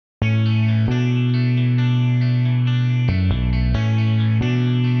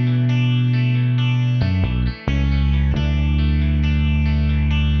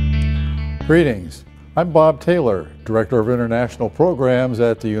Greetings. I'm Bob Taylor, Director of International Programs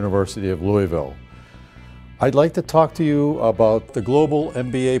at the University of Louisville. I'd like to talk to you about the Global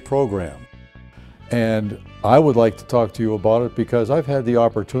MBA program. And I would like to talk to you about it because I've had the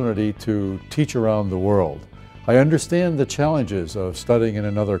opportunity to teach around the world. I understand the challenges of studying in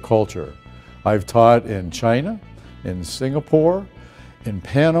another culture. I've taught in China, in Singapore, in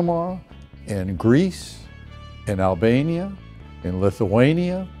Panama, in Greece, in Albania, in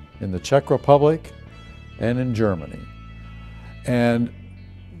Lithuania, in the Czech Republic, and in Germany. And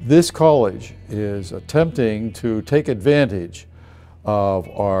this college is attempting to take advantage of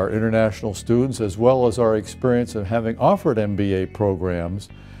our international students as well as our experience of having offered MBA programs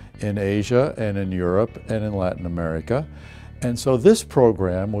in Asia and in Europe and in Latin America. And so this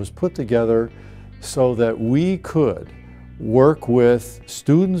program was put together so that we could work with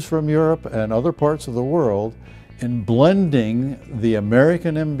students from Europe and other parts of the world in blending the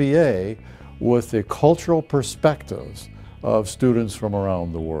American MBA with the cultural perspectives of students from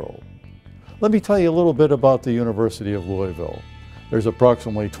around the world. Let me tell you a little bit about the University of Louisville. There's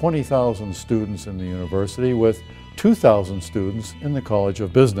approximately 20,000 students in the university with 2,000 students in the College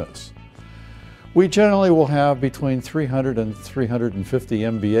of Business. We generally will have between 300 and 350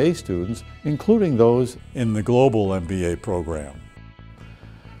 MBA students, including those in the Global MBA program.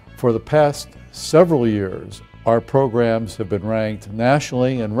 For the past several years, our programs have been ranked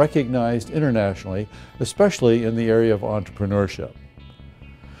nationally and recognized internationally, especially in the area of entrepreneurship.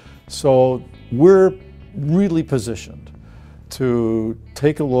 So we're really positioned to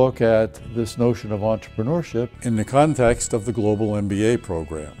take a look at this notion of entrepreneurship in the context of the Global MBA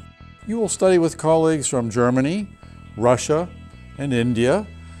program. You will study with colleagues from Germany, Russia, and India,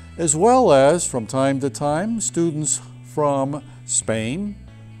 as well as, from time to time, students from Spain,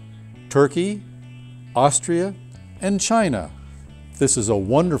 Turkey, Austria, and China. This is a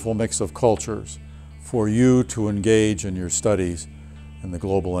wonderful mix of cultures for you to engage in your studies in the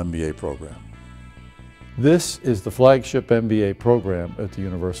Global MBA program. This is the flagship MBA program at the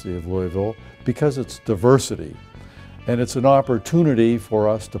University of Louisville because it's diversity, and it's an opportunity for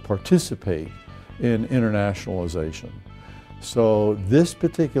us to participate in internationalization. So this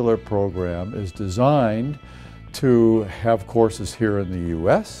particular program is designed to have courses here in the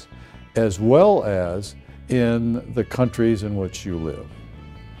U.S. as well as in the countries in which you live.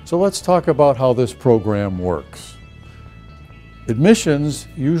 So let's talk about how this program works. Admissions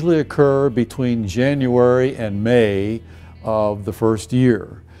usually occur between January and May of the first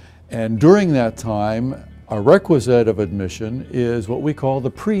year. And during that time, a requisite of admission is what we call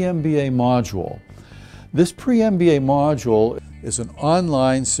the pre-MBA module. This pre-MBA module is an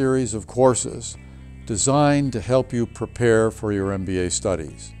online series of courses designed to help you prepare for your MBA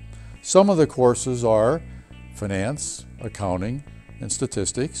studies. Some of the courses are finance, accounting, and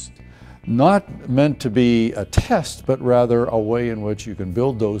statistics. Not meant to be a test, but rather a way in which you can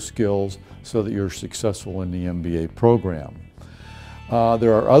build those skills so that you're successful in the MBA program.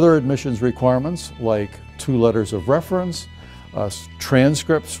 There are other admissions requirements like 2 letters of reference,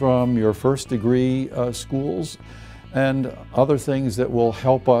 transcripts from your first degree schools, and other things that will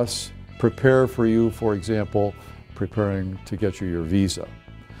help us prepare for you, for example, preparing to get you your visa.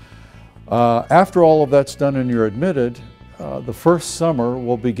 After all of that's done and you're admitted, the first summer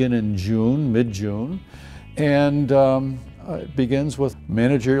will begin in June, mid-June, and it begins with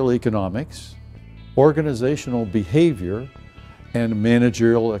managerial economics, organizational behavior, and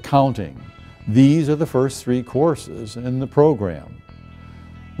managerial accounting. These are the first 3 courses in the program.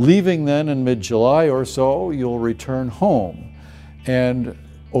 Leaving then in mid-July or so, you'll return home, and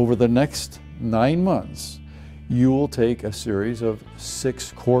over the next 9 months, you will take a series of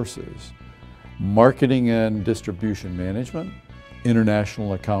 6 courses. Marketing and distribution management,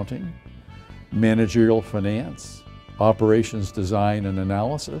 international accounting, managerial finance, operations design and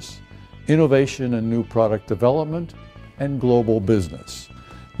analysis, innovation and new product development, and global business.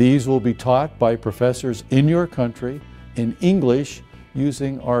 These will be taught by professors in your country in English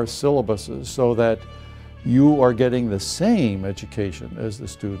using our syllabuses so that you are getting the same education as the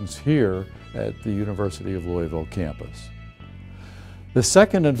students here at the University of Louisville campus. The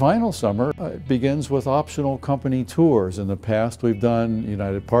second and final summer begins with optional company tours. In the past, we've done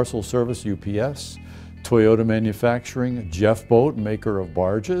United Parcel Service, UPS, Toyota Manufacturing, Jeff Boat, maker of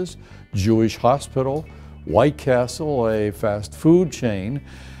barges, Jewish Hospital, White Castle, a fast food chain.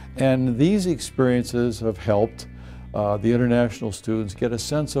 And these experiences have helped the international students get a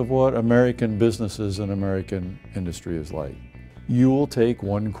sense of what American businesses and American industry is like. You will take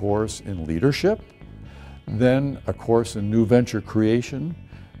 1 course in leadership, then a course in new venture creation,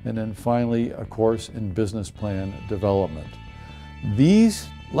 and then finally a course in business plan development. These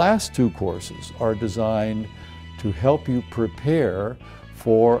last two courses are designed to help you prepare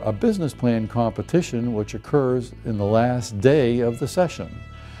for a business plan competition which occurs in the last day of the session.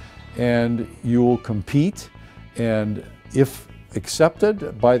 And you will compete, and if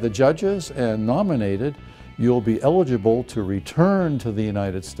accepted by the judges and nominated, you'll be eligible to return to the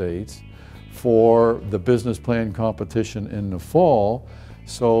United States for the business plan competition in the fall.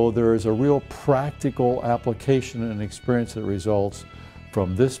 So there is a real practical application and experience that results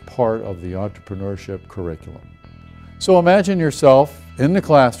from this part of the entrepreneurship curriculum. So imagine yourself in the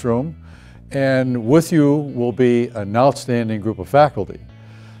classroom, and with you will be an outstanding group of faculty.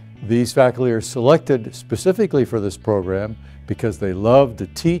 These faculty are selected specifically for this program because they love to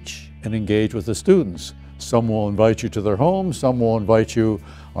teach and engage with the students. Some will invite you to their home, some will invite you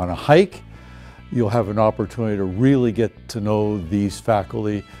on a hike. You'll have an opportunity to really get to know these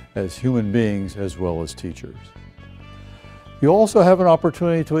faculty as human beings as well as teachers. You'll also have an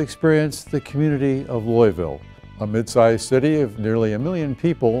opportunity to experience the community of Louisville, a mid-sized city of nearly 1 million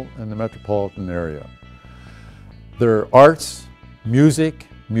people in the metropolitan area. There are arts, music,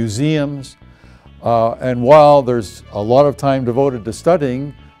 museums, and while there's a lot of time devoted to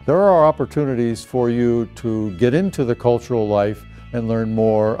studying, there are opportunities for you to get into the cultural life and learn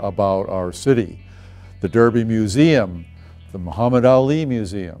more about our city. The Derby Museum, the Muhammad Ali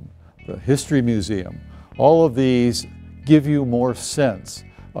Museum, the History Museum, all of these give you more sense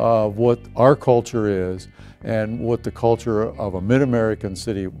of what our culture is and what the culture of a mid-American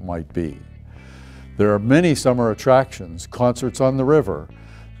city might be. There are many summer attractions, concerts on the river,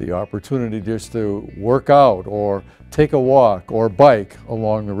 the opportunity just to work out or take a walk or bike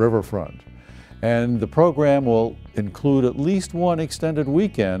along the riverfront. And the program will include at least one extended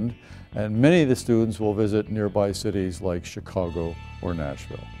weekend, and many of the students will visit nearby cities like Chicago or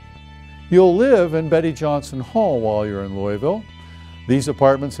Nashville. You'll live in Betty Johnson Hall while you're in Louisville. These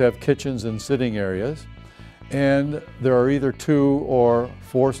apartments have kitchens and sitting areas, and there are either 2 or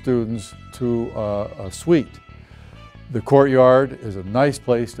 4 students to a suite. The courtyard is a nice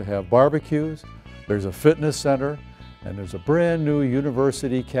place to have barbecues. There's a fitness center, and there's a brand new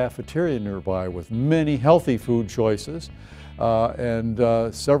university cafeteria nearby with many healthy food choices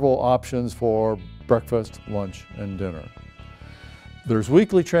and several options for breakfast, lunch, and dinner. There's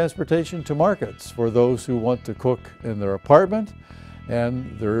weekly transportation to markets for those who want to cook in their apartment,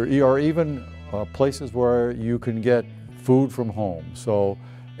 and there are even places where you can get food from home. So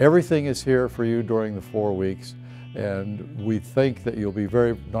everything is here for you during the 4 weeks, and we think that you'll be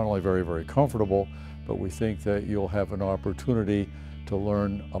not only very comfortable, but we think that you'll have an opportunity to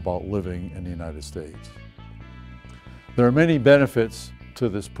learn about living in the United States. There are many benefits to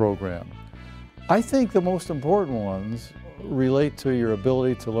this program. I think the most important ones relate to your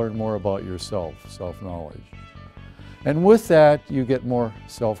ability to learn more about yourself, self-knowledge. And with that, you get more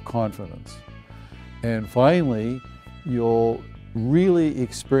self-confidence. And finally, you'll really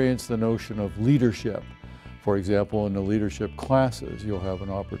experience the notion of leadership. For example, in the leadership classes, you'll have an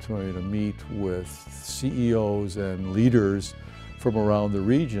opportunity to meet with CEOs and leaders from around the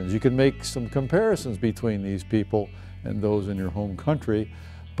regions. You can make some comparisons between these people and those in your home country,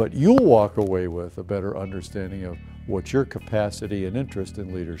 but you'll walk away with a better understanding of what your capacity and interest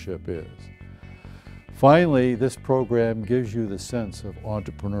in leadership is. Finally, this program gives you the sense of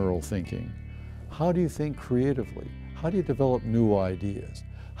entrepreneurial thinking. How do you think creatively? How do you develop new ideas?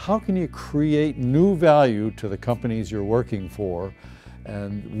 How can you create new value to the companies you're working for?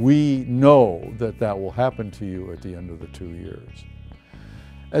 And we know that that will happen to you at the end of the 2 years.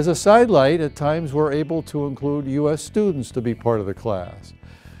 As a sidelight, at times we're able to include U.S. students to be part of the class.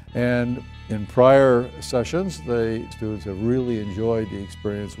 And in prior sessions, the students have really enjoyed the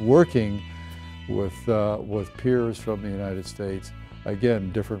experience working with peers from the United States.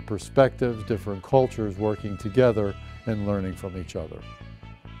 Again, different perspectives, different cultures working together and learning from each other.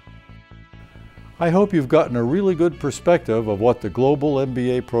 I hope you've gotten a really good perspective of what the Global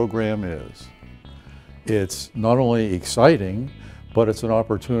MBA program is. It's not only exciting, but it's an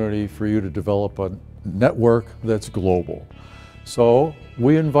opportunity for you to develop a network that's global. So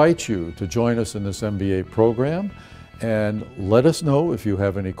we invite you to join us in this MBA program and let us know if you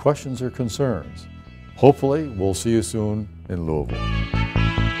have any questions or concerns. Hopefully, we'll see you soon in Louisville.